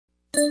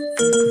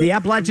The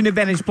Appalachian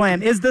Advantage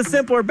plan is the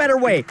simpler, better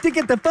way to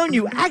get the phone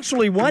you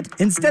actually want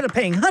instead of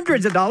paying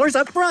hundreds of dollars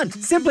up front.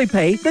 Simply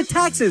pay the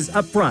taxes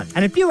up front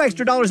and a few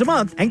extra dollars a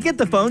month and get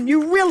the phone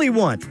you really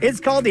want. It's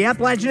called the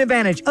Appalachian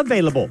Advantage,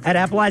 available at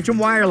Appalachian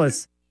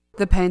Wireless.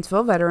 The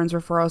Paintsville Veterans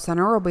Referral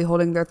Center will be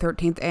holding their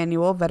 13th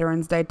annual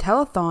Veterans Day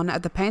Telethon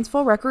at the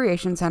Paintsville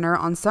Recreation Center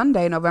on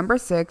Sunday, November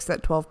 6th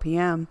at 12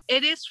 p.m.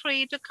 It is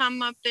free to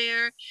come up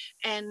there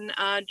and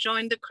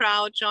join the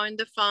crowd, join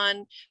the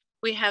fun.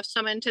 We have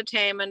some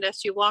entertainment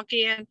as you walk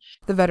in.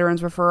 The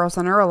Veterans Referral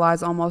Center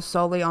relies almost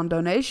solely on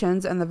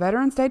donations, and the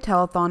Veterans Day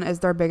Telethon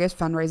is their biggest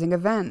fundraising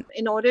event.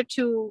 In order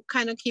to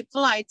kind of keep the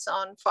lights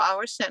on for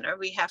our center,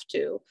 we have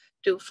to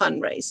do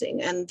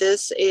fundraising, and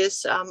this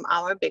is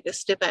our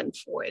biggest event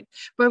for it,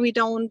 where we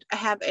don't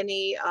have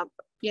any,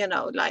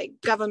 like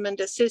government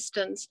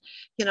assistance.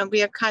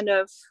 We are kind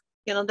of,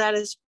 that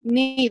is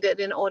needed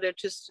in order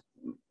to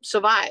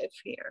survive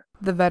here.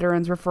 The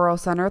Veterans Referral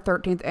Center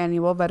 13th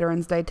Annual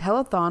Veterans Day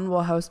Telethon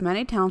will host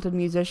many talented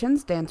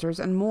musicians, dancers,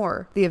 and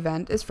more. The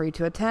event is free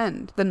to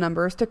attend. The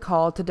numbers to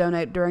call to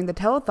donate during the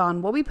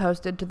telethon will be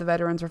posted to the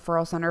Veterans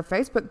Referral Center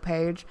Facebook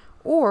page,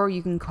 or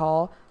you can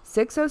call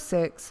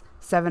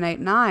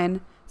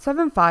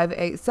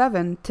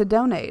 606-789-7587 to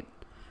donate.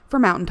 For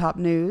Mountaintop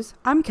News,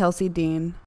 I'm Kelsey Dean.